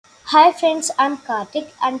Hi friends, I'm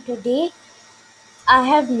Kartik and today I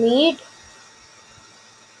have made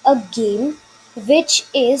a game which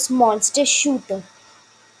is Monster Shooter.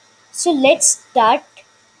 So let's start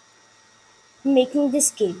making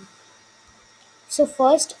this game. So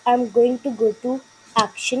first I'm going to go to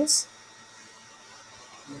Actions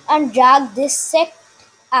and drag this set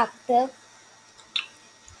actor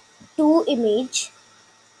to image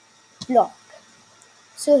block.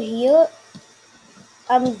 So here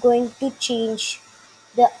I'm going to change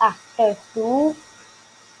the actor to,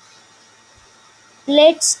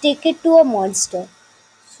 let's take it to a monster.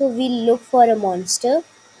 So we look for a monster.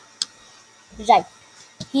 Right,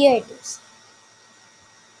 here it is.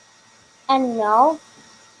 And now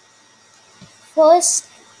first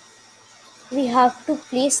we have to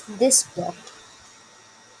place this block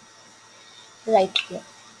right here.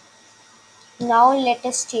 Now let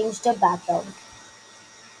us change the background.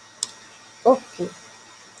 Okay,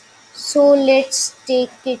 so let's take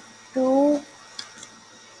it to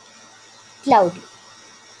cloudy.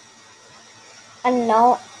 And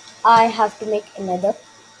now I have to make another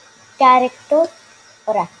character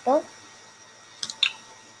or actor.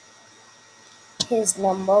 His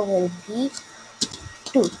number will be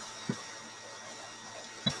 2.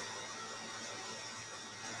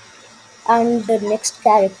 And the next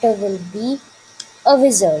character will be a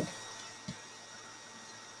wizard.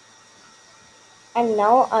 And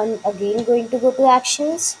now I'm again going to go to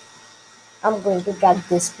actions. I'm going to drag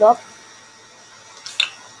this block.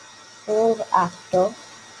 Move actor.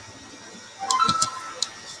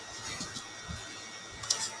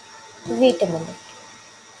 Wait a minute.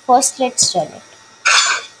 First let's run it.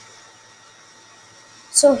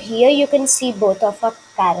 So here you can see both of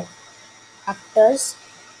our actors,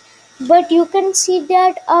 but you can see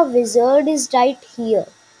that our wizard is right here,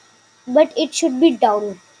 but it should be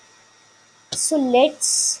down. So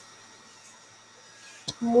let's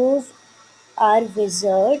move our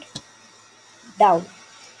wizard down.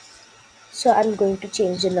 So I'm going to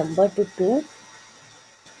change the number to 2.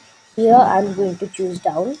 Here I'm going to choose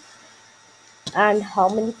down. And how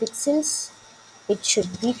many pixels? It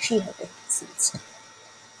should be 300 pixels.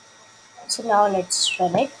 So now let's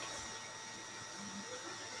run it.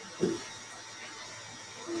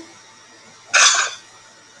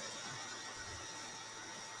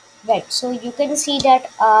 Right, so you can see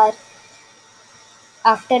that our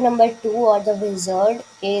actor number 2 or the wizard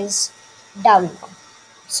is down now.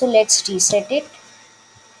 So let's reset it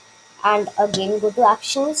and again go to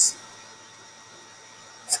actions,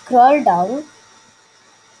 scroll down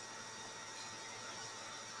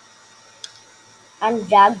and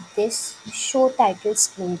drag this show title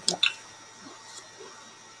screen block.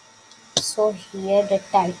 So here the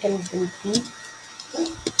title will be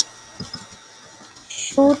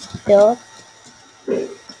shoot the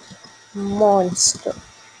monster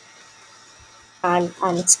and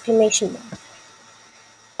an exclamation mark.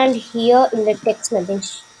 And here in the text nothing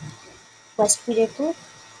must be written.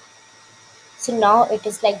 So now it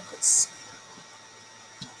is like this.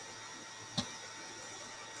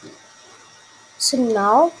 So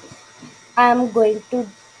now I am going to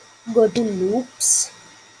go to loops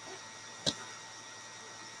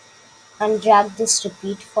and drag this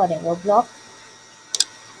repeat forever block.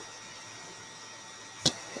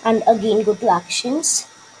 And again go to actions,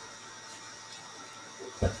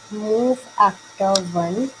 move actor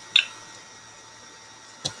 1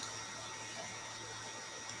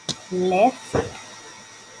 left.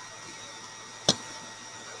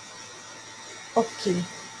 Okay,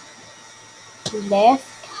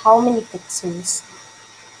 left how many pixels?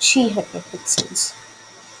 300 pixels.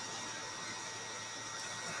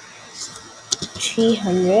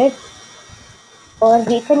 300, or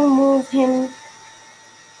we can move him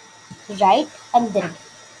right and then.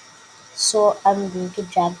 So I'm going to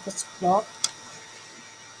drag this block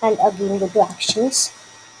and again go to actions,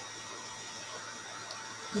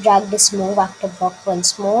 drag this move actor block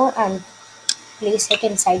once more and place it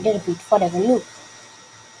inside the repeat forever loop.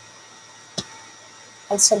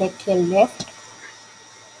 I'll select here left,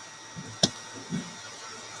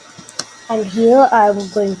 and here I'm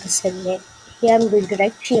going to select, here I'm going to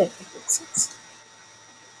write 300 pixels.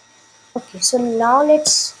 Okay, so now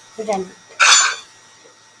let's run it.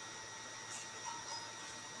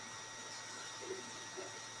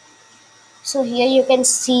 So here you can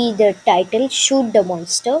see the title, shoot the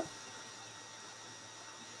monster.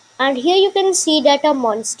 And here you can see that a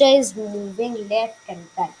monster is moving left and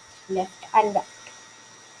right, left and right.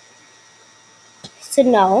 So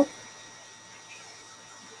now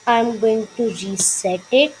I'm going to reset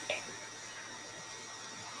it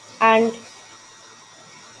and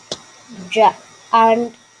drag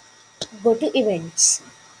and go to events.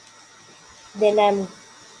 Then I'm,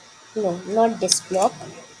 no, not this block.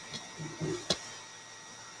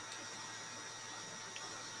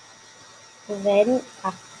 When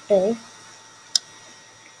after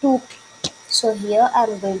 2. So here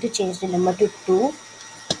I'm going to change the number to 2.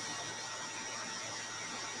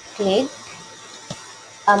 Click.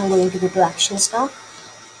 I'm going to go to actions now.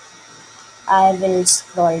 I will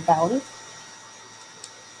scroll down.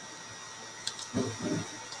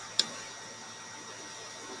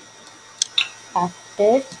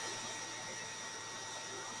 After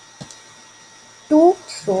 2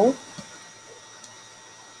 throw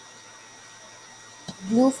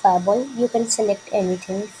blue fireball, you can select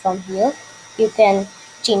anything from here. You can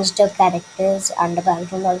change the characters and the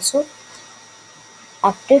background also.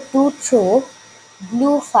 After 2 throw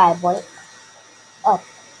blue fireball up.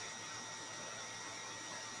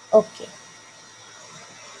 Okay.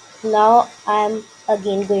 Now I'm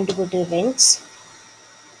again going to go to events.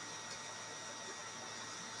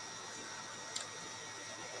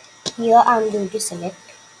 Here I'm going to select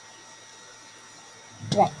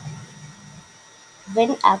right.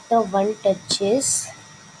 When after 1 touches,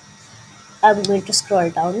 I'm going to scroll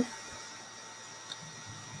down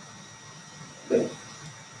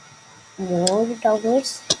more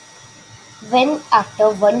downwards. When after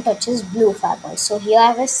 1 touches blue fireball. So here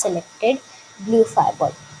I have selected blue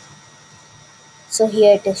fireball. So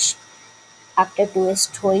here it is after 2 is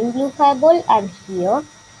throwing blue fireball, and here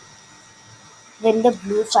when the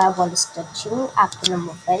blue fireball is touching after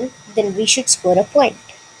number 12, then we should score a point.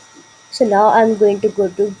 So now I'm going to go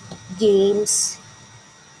to games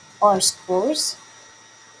or scores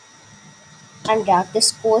and grab the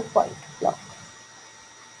score point block.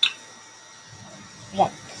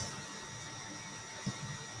 Right.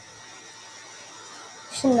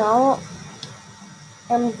 So now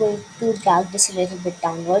I'm going to drag this a little bit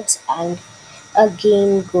downwards and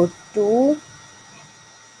again go to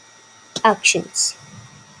actions.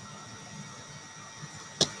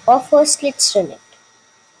 Or first let's run it.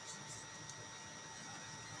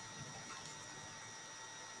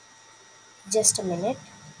 Just a minute.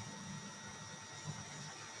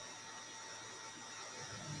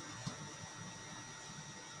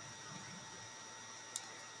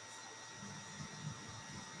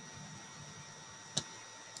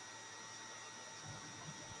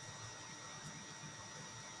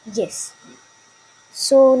 Yes.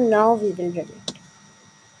 So now we will run it.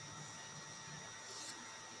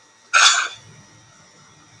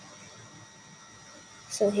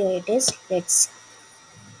 So here it is. Let's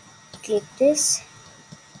click this.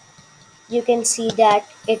 You can see that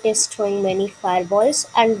it is throwing many fireballs,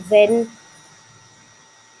 and when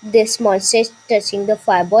this monster is touching the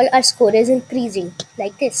fireball, our score is increasing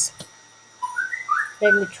like this.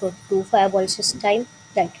 Let me throw 2 fireballs this time.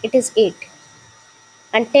 Right, it is 8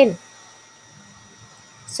 and 10.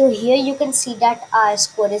 So here you can see that our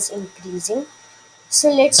score is increasing. So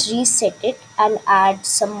let's reset it and add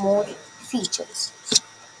some more features.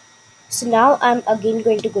 So now I'm again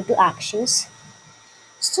going to go to actions.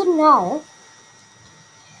 So now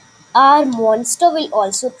our monster will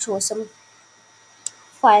also throw some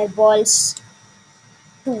fireballs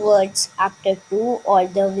towards actor 2 or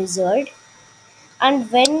the wizard,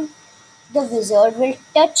 and when the wizard will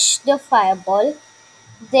touch the fireball,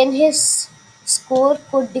 then his score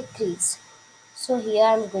could decrease. So here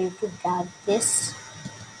I'm going to drag this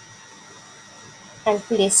and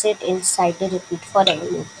place it inside the repeat for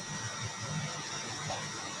loop.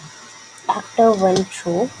 Actor 1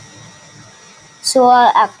 throw. So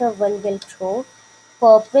our actor 1 will throw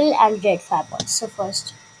purple and red fireballs. So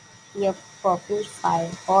first here purple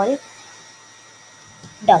fireball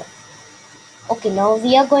down. Okay, now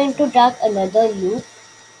we are going to drag another loop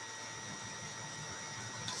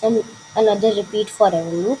and another repeat forever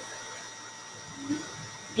loop.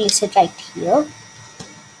 Place it right here.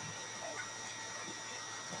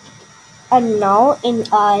 And now in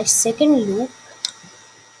our second loop,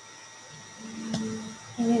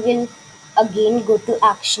 we will again go to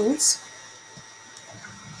actions.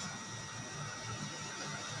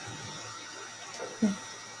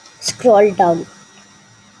 Scroll down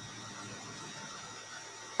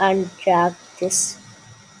and drag this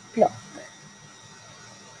block.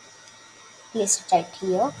 Place it right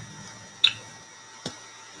here.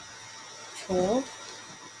 So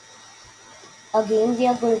again we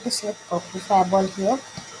are going to select purple fireball here.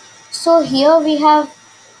 So here we have,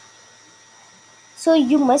 so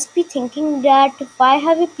you must be thinking that why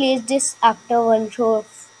have we placed this actor 1 row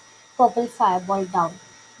of purple fireball down?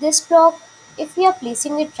 This block, if we are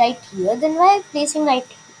placing it right here, then why are we placing right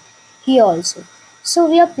here also? So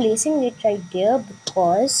we are placing it right there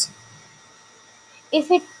because if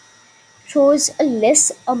it throws a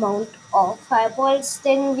less amount of fireballs,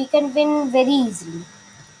 then we can win very easily.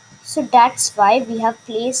 So that's why we have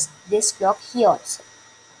placed this block here also.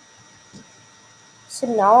 So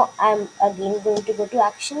now I'm again going to go to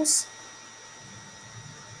actions,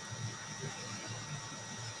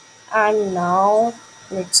 and now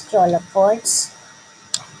let's scroll upwards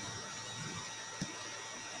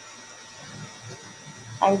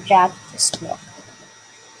and drag this block,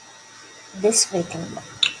 this waiting block.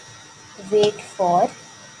 Wait for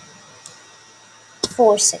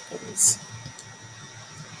 4 seconds,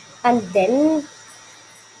 and then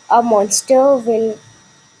a monster will,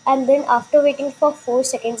 and then after waiting for 4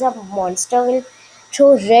 seconds, a monster will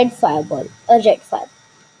throw a red fireball.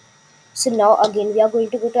 So now again we are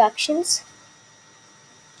going to go to actions,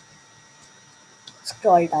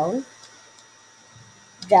 scroll down,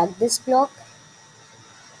 drag this block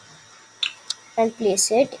and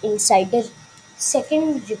place it inside the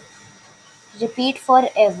second repeat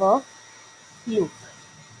forever loop.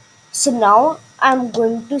 So now I'm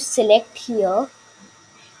going to select here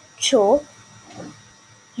throw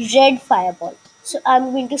red fireball. So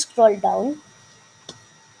I'm going to scroll down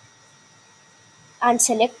and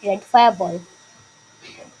select red fireball.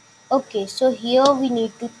 Okay, so here we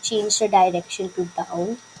need to change the direction to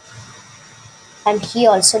down, and here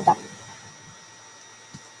also down.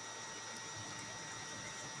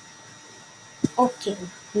 Okay,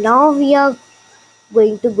 now we are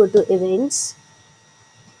going to go to events,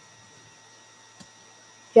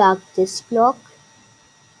 drag this block.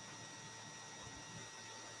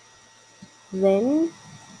 When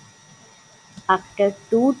after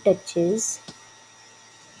 2 touches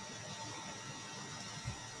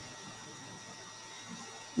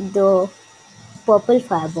the purple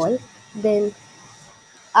fireball, then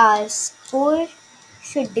our score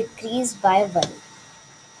should decrease by 1.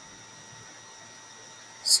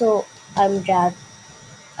 So I'm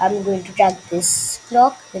going to drag this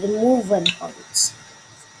block, remove 1 points,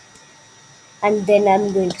 and then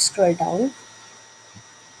I'm going to scroll down,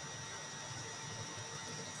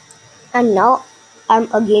 and now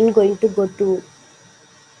I'm again going to go to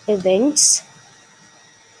events,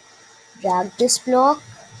 drag this block,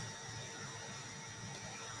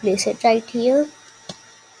 place it right here,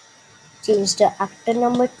 change the actor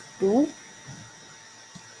number to 2,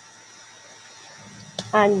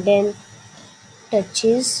 and then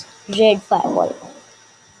touches red fireball.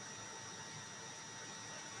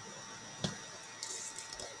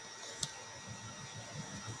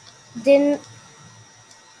 Then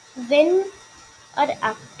when our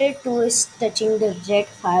actor 2 is touching the red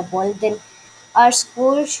fireball, then our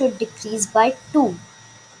score should decrease by 2.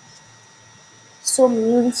 So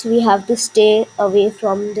means we have to stay away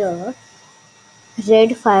from the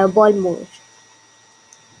red fireball more.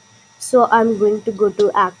 So I'm going to go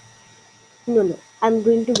to act. No. I'm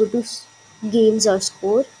going to go to games or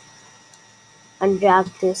score and drag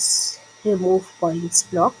this remove points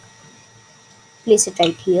block. Place it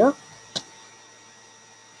right here.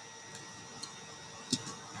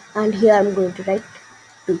 And here I'm going to write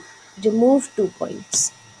 2. Remove 2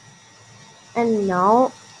 points. And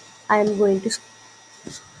now I'm going to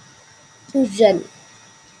run.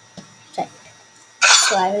 Right.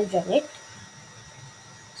 So I will run it.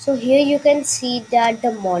 So here you can see that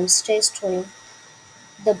the monster is throwing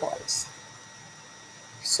the balls.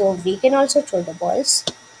 So we can also throw the balls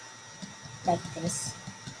like this.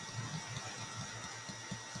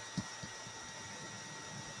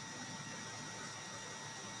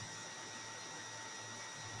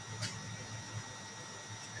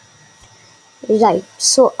 Right,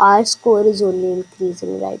 so our score is only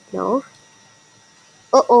increasing right now.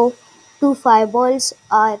 Uh-oh, 2 fireballs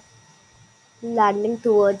are landing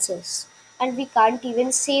towards us, and we can't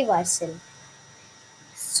even save ourselves.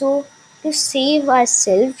 So to save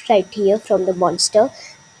ourselves right here from the monster,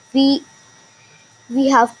 we we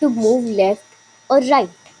have to move left or right.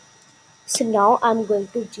 So now I'm going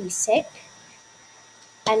to reset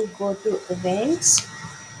and go to events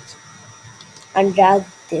and drag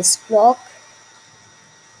this block,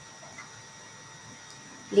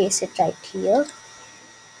 place it right here.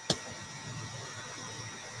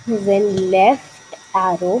 When left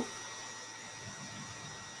arrow,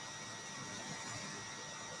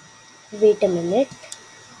 wait a minute.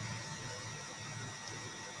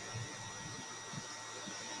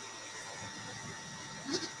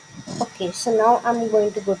 Okay, so now I'm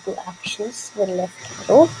going to go to actions, when left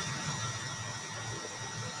arrow,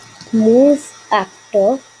 move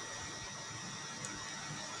actor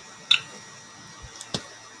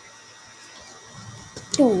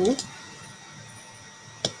to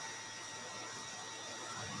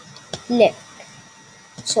left.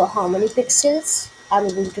 So how many pixels? I'm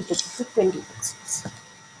going to take it to 20 pixels.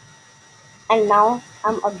 And now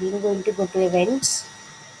I'm again going to go to events,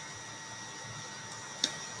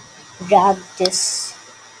 drag this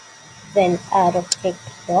when arrow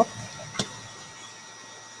clicked block,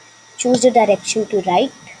 choose the direction to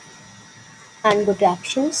right and go to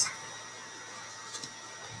actions,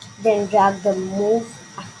 then drag the move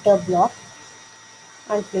after block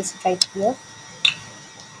and place it right here.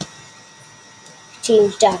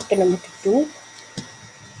 Change the actor number to 2,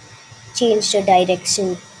 change the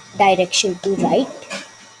direction to right,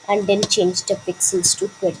 and then change the pixels to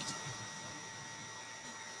 20.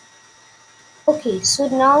 Okay, so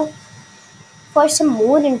now for some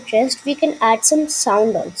more interest, we can add some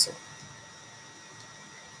sound also.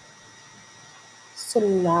 So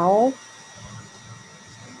now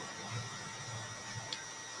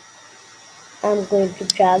I'm going to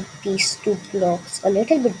drag these two blocks a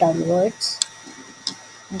little bit downwards,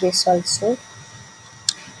 this also,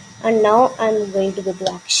 and now I'm going to go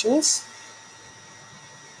to actions,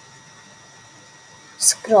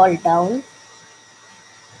 scroll down,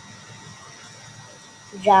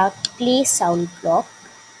 drag play sound block,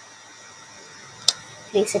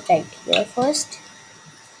 place it right here first,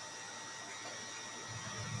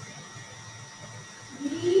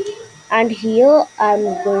 and here I'm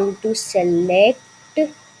going to select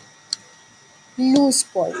loose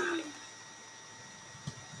point,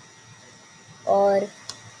 or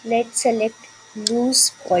let's select loose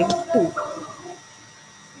point 2.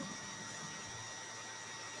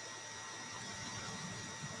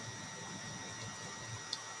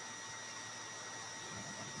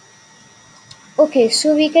 Okay,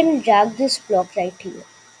 so we can drag this block right here.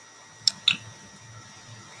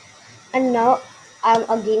 And now I'm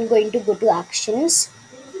again going to go to actions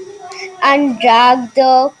and drag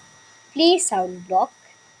the play sound block,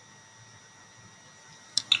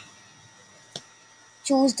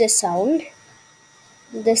 choose the sound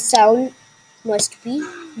must be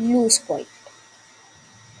loose point,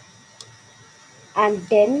 and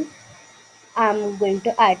then I'm going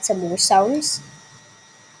to add some more sounds.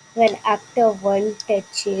 When actor 1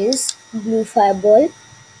 touches blue fireball,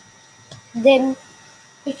 then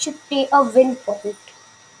it should play a wind point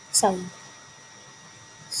sound.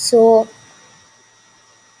 So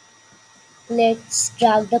let's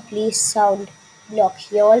drag the play sound block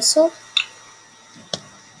here also.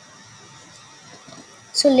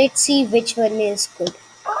 So let's see which one is good.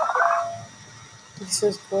 This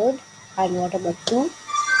is good. And what about 2?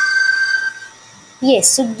 Yes,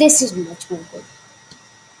 so this is much more good.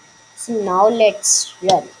 So now let's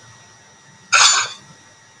run.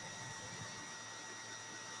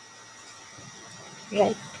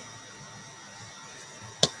 Right.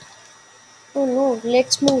 Oh no,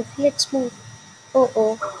 let's move. Oh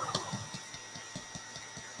oh,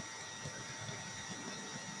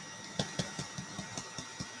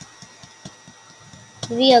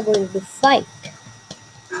 we are going to fight.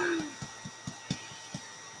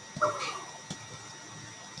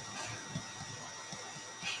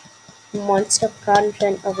 Monster can't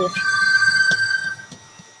run away.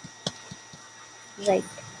 Right.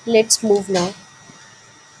 Let's move now.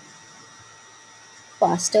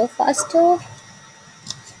 Faster, faster.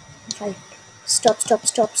 Right. Stop, stop,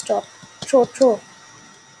 stop, stop. Throw, throw.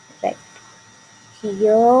 Right.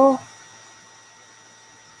 Here.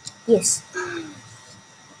 Yes.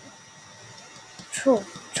 Throw,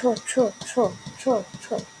 throw, throw, throw, throw,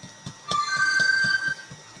 throw.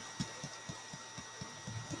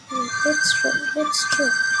 Let's throw, let's throw.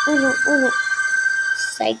 Oh no, oh no.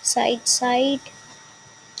 Side, side, side.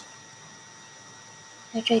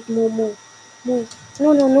 Right, right, move, move, move.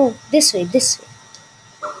 No, no, no. This way, this way.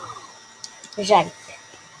 Right.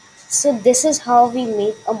 So this is how we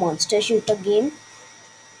make a monster shooter game.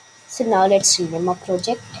 So now let's rename our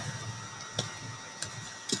project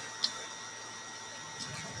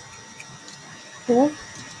to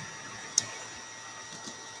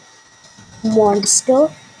Monster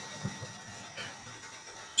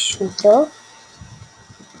Shooter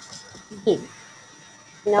Game.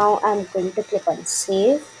 Now I'm going to click on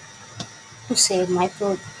save to save my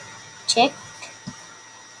project.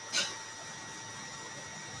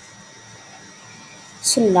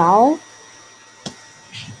 So now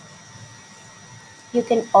you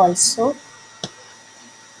can also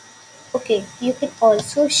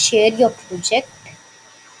share your project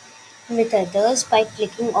with others by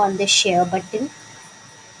clicking on the share button.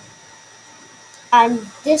 And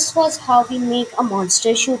this was how we make a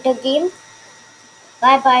monster shooter game.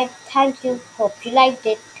 Bye bye. Thank you. Hope you liked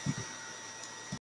it.